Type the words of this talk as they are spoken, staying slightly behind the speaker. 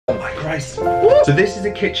Oh my Christ. So this is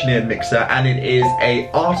a KitchenAid mixer, and it is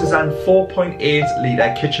a artisan 4.8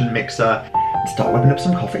 litre kitchen mixer. Start whipping up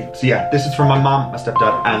some coffee. So yeah, this is from my mum, my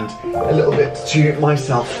stepdad, and a little bit to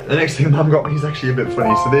myself. The next thing mum got me is actually a bit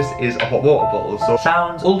funny. So this is a hot water bottle, so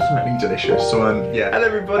sounds ultimately delicious. So yeah. Hello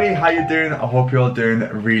everybody, how you doing? I hope you're all doing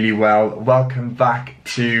really well. Welcome back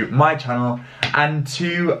to my channel and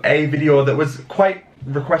to a video that was quite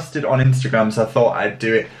requested on Instagram, so I thought I'd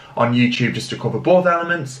do it on YouTube just to cover both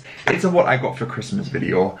elements. It's a what I got for Christmas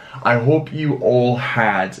video. I hope you all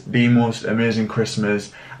had the most amazing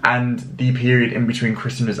Christmas and the period in between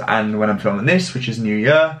Christmas and when I'm filming this, which is New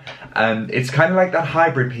Year. It's kind of like that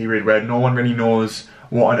hybrid period where no one really knows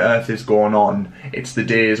what on earth is going on. It's the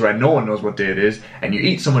days where no one knows what day it is, and you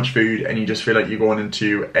eat so much food and you just feel like you're going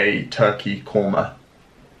into a turkey coma.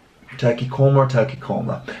 Turkey coma or turkey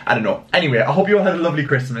coma? I don't know. Anyway, I hope you all had a lovely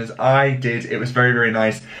Christmas. I did. It was very, very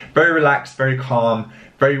nice. Very relaxed, very calm,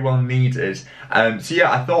 very well needed. So yeah,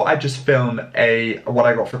 I thought I'd just film a what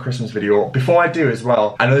I got for Christmas video. Before I do as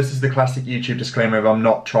well, I know this is the classic YouTube disclaimer of I'm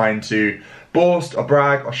not trying to boast or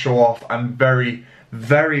brag or show off. I'm very,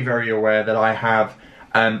 very, very aware that I have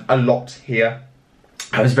a lot here.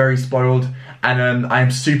 I was very spoiled, and I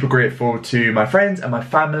am super grateful to my friends and my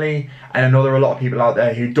family, and I know there are a lot of people out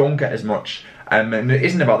there who don't get as much, and it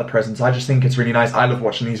isn't about the presents. I just think it's really nice. I love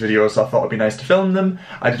watching these videos, so I thought it'd be nice to film them.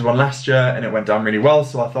 I did one last year and it went down really well,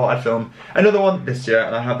 so I thought I'd film another one this year,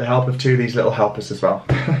 and I have the help of two of these little helpers as well.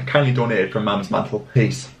 Kindly donated from Mum's mantle.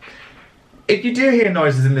 Peace. If you do hear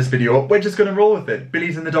noises in this video, we're just gonna roll with it.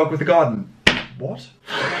 Billy's in the dog with the garden. What?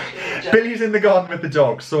 Billy's in the garden with the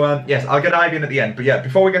dog. So yes, I'll get Ivy in at the end. But yeah,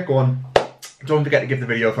 before we get going, don't forget to give the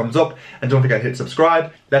video a thumbs up, and don't forget to hit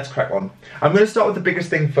subscribe. Let's crack on. I'm going to start with the biggest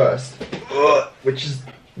thing first, which is,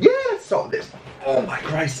 yeah, let's start with this. Oh my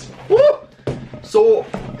Christ. Woo! So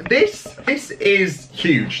this is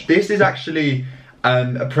huge. This is actually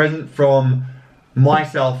a present from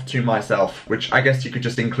myself to myself, which I guess you could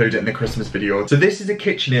just include it in the Christmas video. So this is a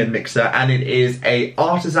KitchenAid mixer, and it is a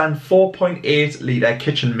artisan 4.8 litre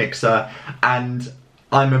kitchen mixer, and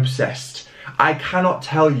I'm obsessed. I cannot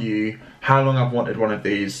tell you how long I've wanted one of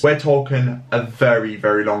these. We're talking a very,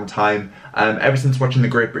 very long time. Ever since watching the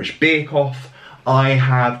Great British Bake Off, I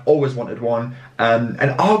have always wanted one.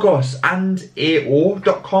 And Argos and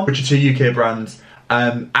AO.com, which are two UK brands,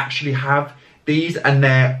 actually have these, and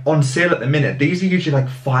they're on sale at the minute. These are usually like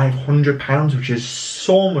 £500, which is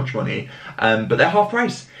so much money, but they're half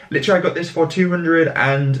price. Literally, I got this for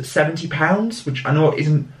 £270, which I know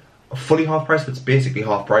isn't fully half price, but it's basically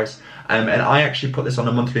half price. And I actually put this on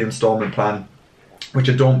a monthly installment plan, which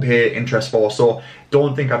I don't pay interest for, so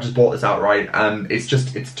don't think I've just bought this outright. I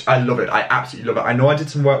love it. I absolutely love it. I know I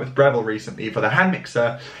did some work with Breville recently for the hand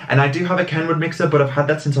mixer, and I do have a Kenwood mixer, but I've had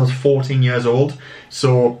that since I was 14 years old.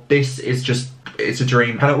 So this is just, it's a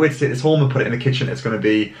dream. Cannot wait to take this home and put it in the kitchen. It's going to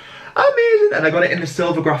be amazing. And I got it in the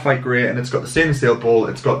silver graphite grey, and it's got the stainless steel bowl,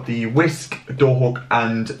 it's got the whisk door hook,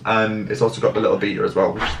 and it's also got the little beater as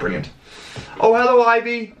well, which is brilliant. Oh, hello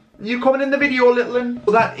Ivy. You coming in the video, little one?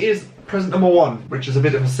 Well, that is present number one, which is a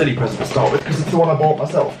bit of a silly present to start with, because it's the one I bought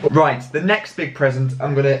myself. Right, the next big present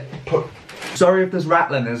I'm gonna put... Sorry if there's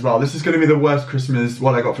rattling as well. This is gonna be the worst Christmas,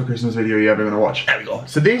 what I got for Christmas video you're ever gonna watch. There we go.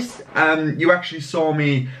 So this, you actually saw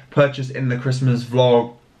me purchase in the Christmas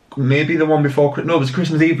vlog, maybe the one before, no, it was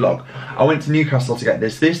Christmas Eve vlog. I went to Newcastle to get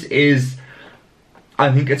this. This is,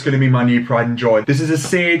 I think it's gonna be my new pride and joy. This is a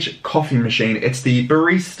Sage coffee machine. It's the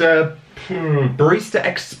Barista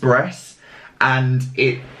Express, and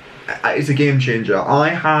it is a game changer. I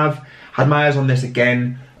have had my eyes on this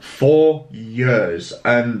again for years.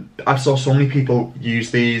 I saw so many people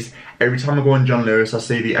use these. Every time I go on John Lewis, I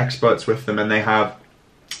see the experts with them, and they have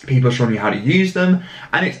people showing you how to use them,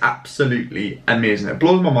 and it's absolutely amazing. It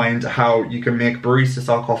blows my mind how you can make barista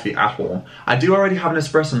style coffee at home. I do already have an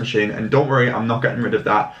espresso machine, and don't worry, I'm not getting rid of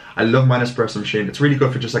that. I love my espresso machine. It's really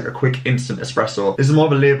good for just like a quick instant espresso. This is more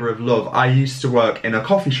of a labour of love. I used to work in a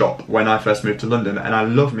coffee shop when I first moved to London, and I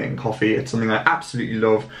love making coffee. It's something I absolutely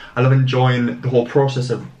love. I love enjoying the whole process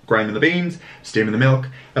of grinding the beans, steaming the milk,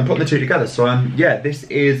 and putting the two together. So yeah, this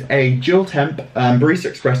is a dual temp Barista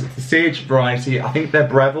Express. It's the Sage variety. I think they're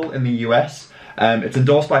Breville in the US. It's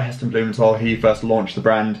endorsed by Heston Blumenthal. He first launched the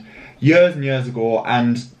brand years and years ago,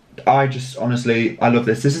 and I just, honestly, I love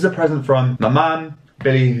this. This is a present from my mum,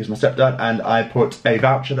 Billy, who's my stepdad, and I put a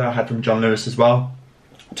voucher that I had from John Lewis as well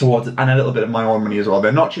towards it, and a little bit of my own money as well.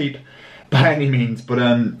 They're not cheap by any means, but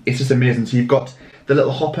it's just amazing. So you've got the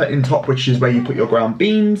little hopper in top, which is where you put your ground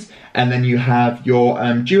beans, and then you have your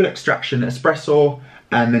dual extraction espresso,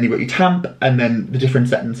 and then you've got your tamp, and then the different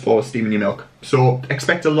settings for steaming your milk. So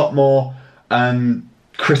expect a lot more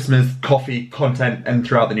Christmas coffee content and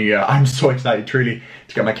throughout the new year. I'm so excited truly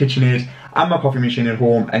to get my KitchenAid and my coffee machine at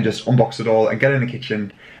home and just unbox it all and get in the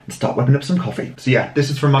kitchen and start whipping up some coffee. So yeah,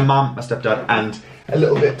 this is from my mum, my stepdad, and a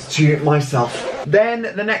little bit to myself. Then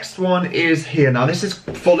the next one is here. Now this is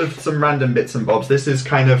full of some random bits and bobs. This is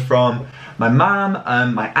kind of from my mum,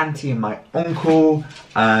 my auntie and my uncle,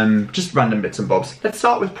 just random bits and bobs. Let's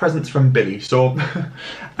start with presents from Billy. So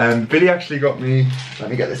Billy actually got me,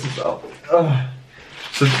 let me get this as well.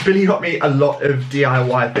 So Billy got me a lot of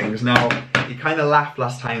DIY things. Now, he kind of laughed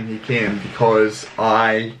last time he came because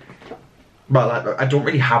I don't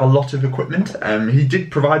really have a lot of equipment. He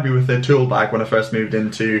did provide me with a tool bag when I first moved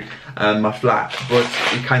into my flat, but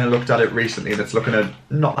he kind of looked at it recently and it's looking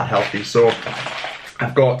not that healthy. So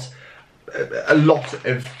I've got a lot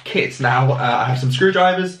of kits now. I have some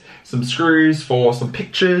screwdrivers, some screws for some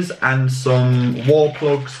pictures, and some wall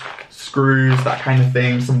plugs, screws, that kind of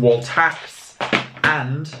thing, some wall tacks,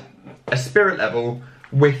 and a spirit level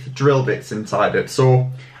with drill bits inside it. So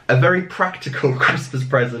a very practical Christmas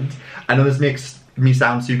present. I know this makes me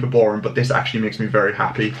sound super boring, but this actually makes me very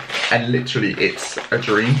happy, and literally it's a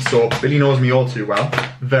dream. So Billy knows me all too well.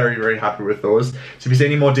 Very, very happy with those. So if you see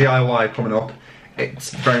any more DIY coming up,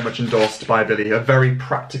 it's very much endorsed by Billy. A very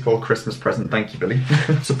practical Christmas present. Thank you, Billy.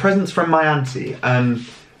 So presents from my auntie.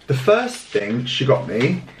 The first thing she got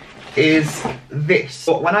me is this.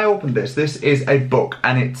 So when I opened this is a book,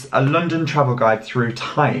 and it's a London travel guide through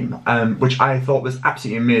time, which I thought was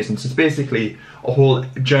absolutely amazing. So it's basically a whole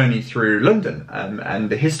journey through London, and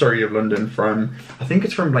the history of London from, I think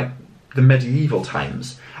it's from like the medieval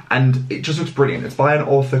times, and it just looks brilliant. It's by an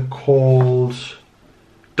author called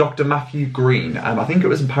Dr. Matthew Green. I think it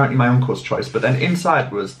was apparently my uncle's choice, but then inside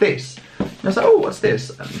was this. And I was like, oh, what's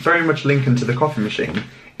this? Very much linking to the coffee machine.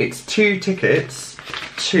 It's 2 tickets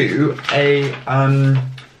to a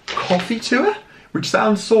coffee tour, which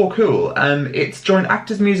sounds so cool. It's join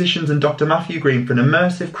actors, musicians and Dr. Matthew Green for an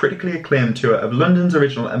immersive, critically acclaimed tour of London's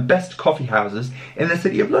original and best coffee houses in the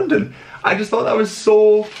City of London. I just thought that was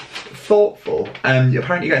so thoughtful. You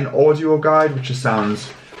apparently get an audio guide, which just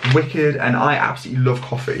sounds wicked, and I absolutely love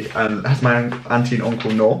coffee, as my auntie and uncle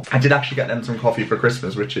know. I did actually get them some coffee for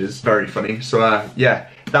Christmas, which is very funny. So yeah,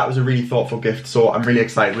 that was a really thoughtful gift, so I'm really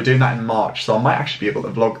excited. We're doing that in March, so I might actually be able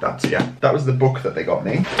to vlog that. So yeah, that was the book that they got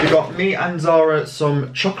me. They got me and Zara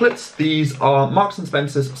some chocolates. These are Marks and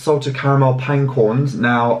Spencer's salted caramel pine cones.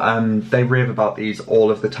 Now they rave about these all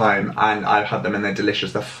of the time, and I've had them and they're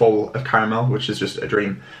delicious. They're full of caramel, which is just a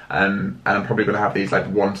dream, and I'm probably going to have these like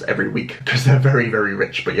once every week because they're very, very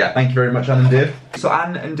rich. But yeah, thank you very much, Anne and Dave. So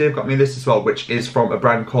Anne and Dave got me this as well, which is from a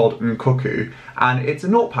brand called Nkoku, and it's a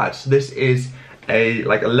notepad. So this is a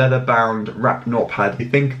leather bound wrapped notepad. I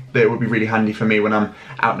think that it would be really handy for me when I'm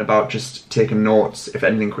out and about, just taking notes if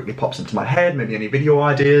anything quickly pops into my head, maybe any video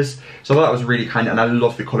ideas. So I thought that was really kind, and I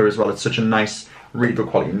love the colour as well. It's such a nice, really good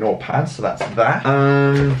quality notepad. So that's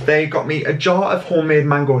that. They got me a jar of homemade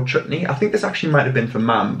mango chutney. I think this actually might have been for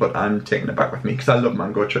Mum, but I'm taking it back with me because I love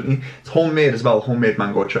mango chutney. It's homemade as well, homemade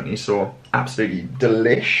mango chutney, so absolutely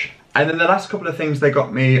delish. And then the last couple of things they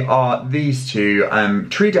got me are these two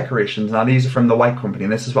tree decorations. Now these are from the White Company,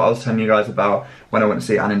 and this is what I was telling you guys about when I went to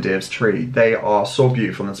see Anne and Dave's tree. They are so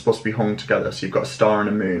beautiful, and they're supposed to be hung together, so you've got a star and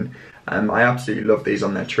a moon. I absolutely love these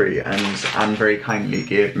on their tree, and Anne very kindly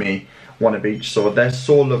gave me one of each. So they're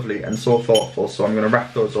so lovely and so thoughtful, so I'm going to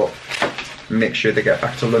wrap those up and make sure they get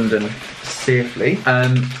back to London safely.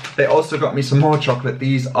 They also got me some more chocolate.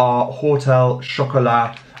 These are Hotel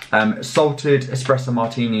Chocolat salted espresso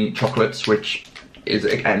martini chocolates, which is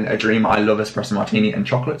again a dream. I love espresso martini and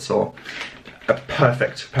chocolate, so a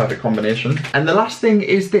perfect combination. And the last thing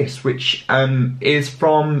is this, which is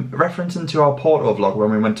from referencing to our Porto vlog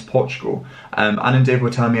when we went to Portugal. Anne and Dave were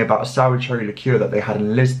telling me about a sour cherry liqueur that they had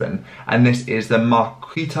in Lisbon, and this is the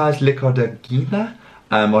Marquitas Licor de Gina.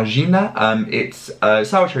 Or Gina. It's a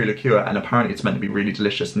sour cherry liqueur, and apparently it's meant to be really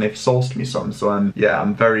delicious, and they've sourced me some, so yeah,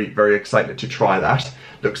 I'm very, very excited to try that.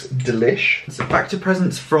 Looks delish. So back to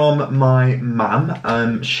presents from my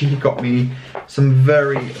mum. She got me some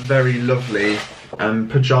very, very lovely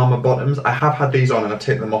pyjama bottoms. I have had these on and I've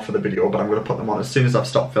taken them off for the video, but I'm going to put them on as soon as I've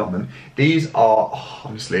stopped filming. These are, oh,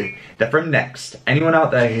 honestly, they're from Next. Anyone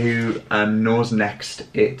out there who knows Next,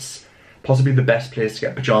 it's possibly the best place to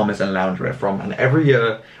get pyjamas and loungewear from, and every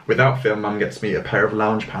year without fail Mum gets me a pair of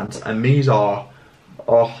lounge pants, and these are,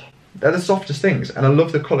 oh, they're the softest things, and I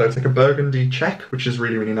love the colour. It's like a burgundy check, which is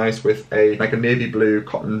really, really nice, with a like a navy blue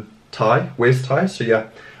cotton tie, waist tie. So yeah,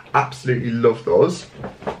 absolutely love those.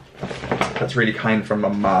 That's really kind from my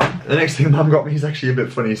mum. The next thing mum got me is actually a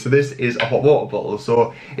bit funny. So this is a hot water bottle.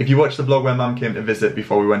 So if you watch the vlog where mum came to visit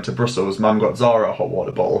before we went to Brussels, mum got Zara a hot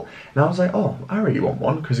water bottle. And I was like, oh, I really want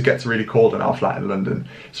one because it gets really cold in our flat in London.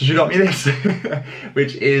 So she got me this,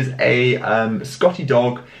 which is a Scotty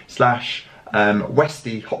dog slash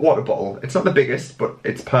Westie hot water bottle. It's not the biggest, but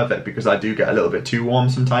it's perfect because I do get a little bit too warm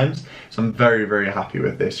sometimes. So I'm very, very happy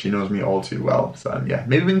with this. She knows me all too well. So yeah,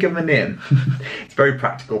 maybe we can give him a name. It's a very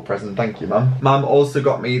practical present. Thank you, mum. Mum also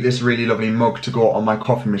got me this really lovely mug to go on my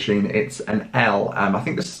coffee machine. It's an L. I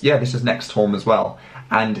think this is Next Home as well.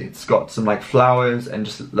 And it's got some like flowers and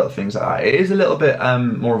just little things like that. It is a little bit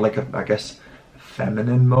more of like a, I guess,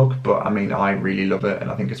 feminine mug, but I mean, I really love it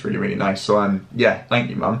and I think it's really, really nice. So yeah, thank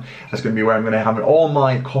you, mum. That's going to be where I'm going to have all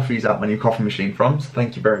my coffees at my new coffee machine from, so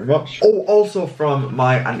thank you very much. Oh, also from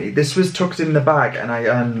my auntie. This was tucked in the bag and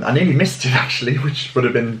I nearly missed it actually, which would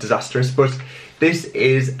have been disastrous, but this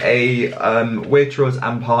is a Waitrose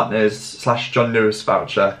and Partners / John Lewis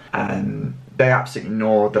voucher, and they absolutely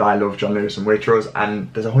know that I love John Lewis and Waitrose,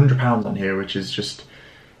 and there's £100 on here, which is just,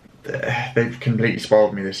 they've completely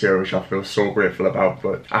spoiled me this year, which I feel so grateful about.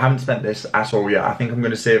 But I haven't spent this at all yet. I think I'm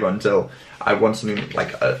going to save it until I want something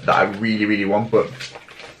like that I really, really want. But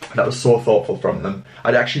that was so thoughtful from them.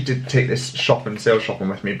 I actually did take this sales shopping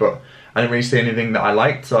with me, but I didn't really see anything that I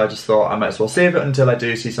liked, so I just thought I might as well save it until I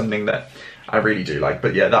do see something that I really do like.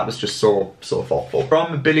 But yeah, that was just so thoughtful.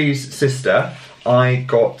 From Billy's sister, I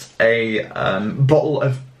got a bottle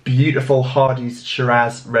of beautiful Hardy's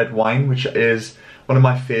Shiraz red wine, which is one of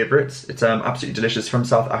my favourites. It's absolutely delicious, from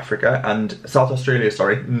South Africa and South Australia,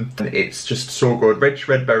 sorry. And it's just so good. Rich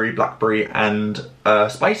red berry, blackberry and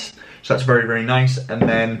spice. So that's very, very nice. And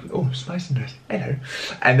then, oh, spice and nice, hello.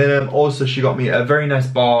 And then also she got me a very nice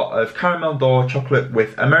bar of caramel d'or chocolate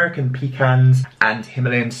with American pecans and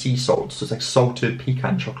Himalayan sea salt. So it's like salted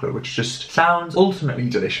pecan chocolate, which just sounds ultimately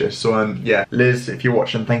delicious. So yeah, Liz, if you're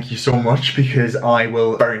watching, thank you so much, because I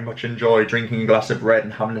will very much enjoy drinking a glass of red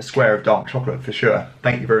and having a square of dark chocolate for sure.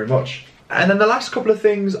 Thank you very much. And then the last couple of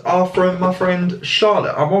things are from my friend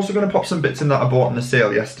Charlotte. I'm also going to pop some bits in that I bought on the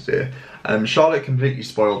sale yesterday. Charlotte completely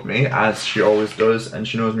spoiled me, as she always does, and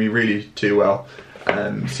she knows me really too well.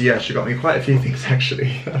 So yeah, she got me quite a few things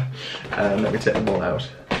actually. Let me take them all out.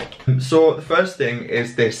 So the first thing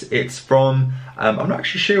is this. It's from, I'm not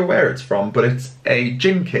actually sure where it's from, but it's a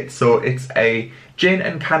gin kit. So it's a gin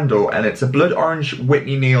and candle, and it's a blood orange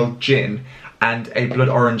Whitney Neal gin and a blood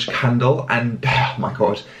orange candle, and oh my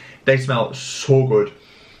god, they smell so good.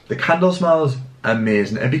 The candle smells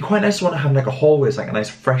amazing. It'd be quite nice to want to have like a hallway, it's like a nice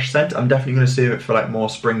fresh scent. I'm definitely going to save it for like more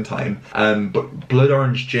springtime. But blood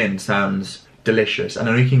orange gin sounds delicious, and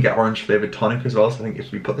I know you can get orange flavoured tonic as well, so I think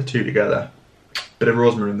if we put the two together, bit of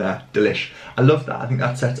rosemary in there, delish. I love that. I think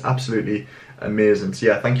that set's absolutely amazing. So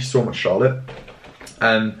yeah, thank you so much, Charlotte.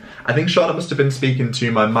 I think Charlotte must have been speaking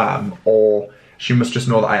to my mum, or she must just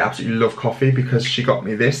know that I absolutely love coffee, because she got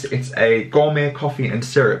me this. It's a gourmet coffee and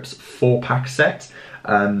syrups 4-pack set.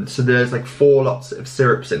 So there's like 4 lots of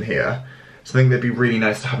syrups in here. So I think they'd be really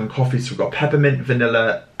nice to have in coffee. So we've got peppermint,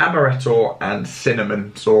 vanilla, amaretto and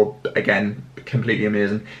cinnamon. So again, completely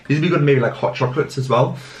amazing. These would be good maybe like hot chocolates as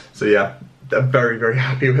well. So yeah, I'm very, very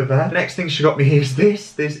happy with that. The next thing she got me is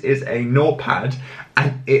this. This is a notepad,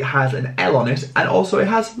 and it has an L on it, and also it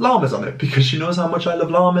has llamas on it, because she knows how much I love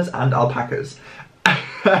llamas and alpacas.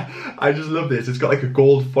 I just love this. It's got like a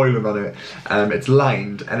gold foiling on it. It's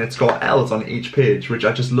lined and it's got L's on each page, which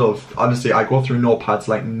I just love. Honestly, I go through notepads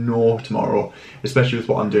like no tomorrow, especially with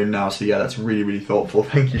what I'm doing now. So yeah, that's really, really thoughtful.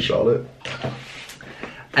 Thank you, Charlotte.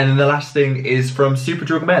 And then the last thing is from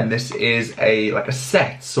Superdrug Men. This is like a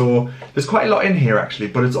set, so there's quite a lot in here actually,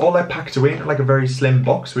 but it's all like packed away in like a very slim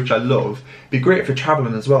box, which I love. Be great for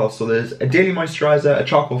traveling as well. So there's a daily moisturizer, a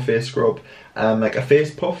charcoal face scrub, like a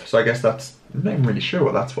face puff. So I guess that's, I'm not even really sure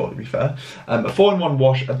what that's for, to be fair. A 4-in-1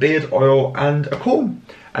 wash, a beard oil and a comb.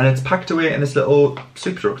 And it's packed away in this little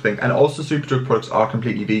Superdrug thing. And also Superdrug products are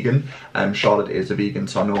completely vegan. Charlotte is a vegan,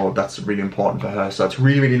 so I know that's really important for her. So it's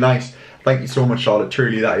really, really nice. Thank you so much, Charlotte.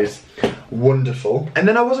 Truly, that is wonderful. And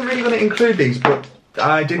then I wasn't really going to include these, but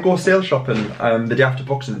I did go sale shopping the day after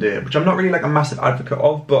Boxing Day, which I'm not really like a massive advocate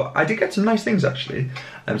of, but I did get some nice things actually.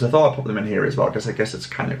 So I thought I'd put them in here as well, because I guess it's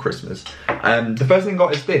kind of Christmas. The first thing I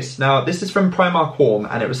got is this. Now, this is from Primark Home,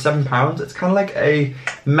 and it was £7. It's kind of like a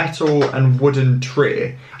metal and wooden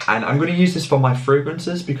tray, and I'm going to use this for my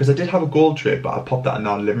fragrances, because I did have a gold tray, but I popped that in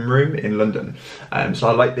our living room in London. So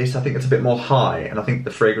I like this. I think it's a bit more high, and I think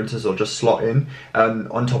the fragrances will just slot in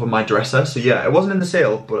on top of my dresser. So yeah, it wasn't in the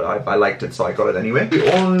sale, but I liked it, so I got it anyway.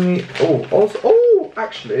 The only,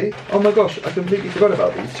 actually, oh my gosh, I completely forgot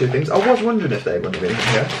about these two things. I was wondering if they were going to be in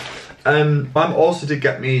here. Mum also did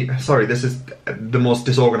get me, sorry, this is the most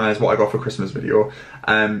disorganised what I got for Christmas video.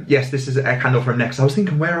 Yes, this is a candle from Next. I was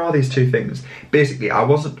thinking, where are these two things? Basically, I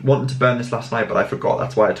wasn't wanting to burn this last night, but I forgot.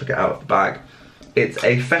 That's why I took it out of the bag. It's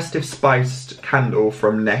a festive spiced candle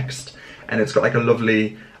from Next, and it's got like a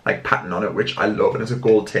lovely like pattern on it, which I love, and it's a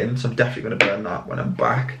gold tin, so I'm definitely going to burn that when I'm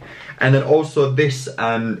back. And then also this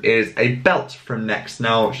is a belt from Next.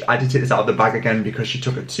 Now, I did take this out of the bag again because she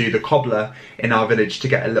took it to the cobbler in our village to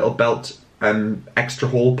get a little belt extra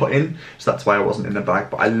hole put in, so that's why I wasn't in the bag,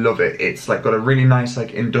 but I love it. It's like got a really nice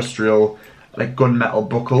like industrial like gunmetal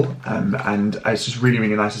buckle, and it's just really,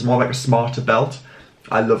 really nice. It's more like a smarter belt.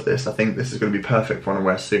 I love this. I think this is going to be perfect for when I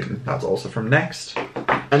wear soon. That's also from Next.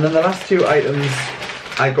 And then the last two items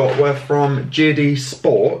I got were from JD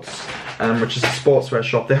Sports, which is a sportswear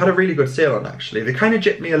shop. They had a really good sale on, actually. They kind of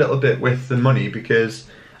jipped me a little bit with the money because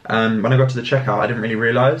when I got to the checkout, I didn't really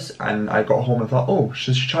realise, and I got home and thought, oh,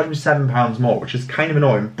 she charged me £7 more, which is kind of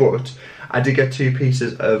annoying, but I did get 2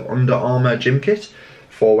 pieces of Under Armour gym kit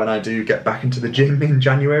for when I do get back into the gym in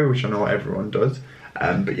January, which I know everyone does.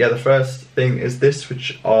 But yeah, the first thing is this,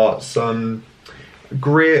 which are some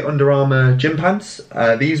grey Under Armour gym pants.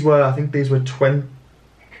 These were, I think these were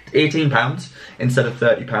 £18 instead of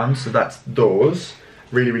 £30, so that's those.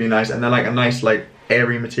 Really, really nice, and they're like a nice like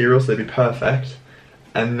airy material, so they'd be perfect.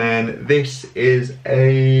 And then this is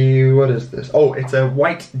a, what is this? Oh, it's a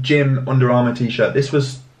white gym Under Armour t-shirt. This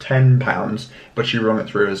was £10, but she rung it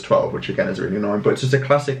through as 12, which again is really annoying, but it's just a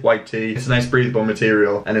classic white tee. It's a nice breathable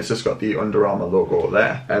material, and it's just got the Under Armour logo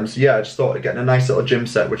there. So yeah, I just thought of getting a nice little gym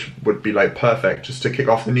set, which would be like perfect just to kick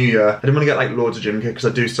off the new year. I didn't want to get like loads of gym kit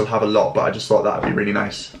because I do still have a lot, but I just thought that would be really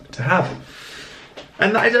nice to have.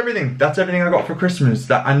 And that is everything. That's everything I got for Christmas.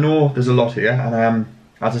 That I know there's a lot here, and I am,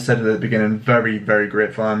 as I said at the beginning, very, very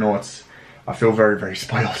grateful. I know I feel very, very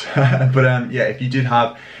spoiled. But yeah, if you did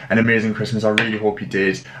have an amazing Christmas, I really hope you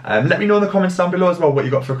did. Let me know in the comments down below as well what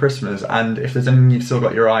you got for Christmas, and if there's anything you've still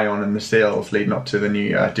got your eye on in the sales leading up to the new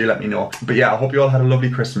year, do let me know. But yeah, I hope you all had a lovely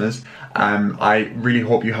Christmas. I really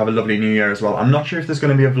hope you have a lovely new year as well. I'm not sure if there's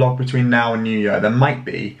going to be a vlog between now and new year. There might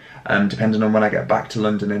be, depending on when I get back to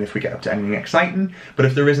London and if we get up to anything exciting. But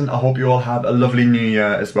if there isn't, I hope you all have a lovely new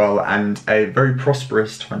year as well, and a very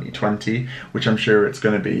prosperous 2020, which I'm sure it's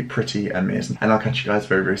going to be pretty amazing. And I'll catch you guys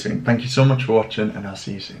very, very soon. Thank you so much for watching, and I'll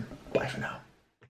see you soon. Bye for now.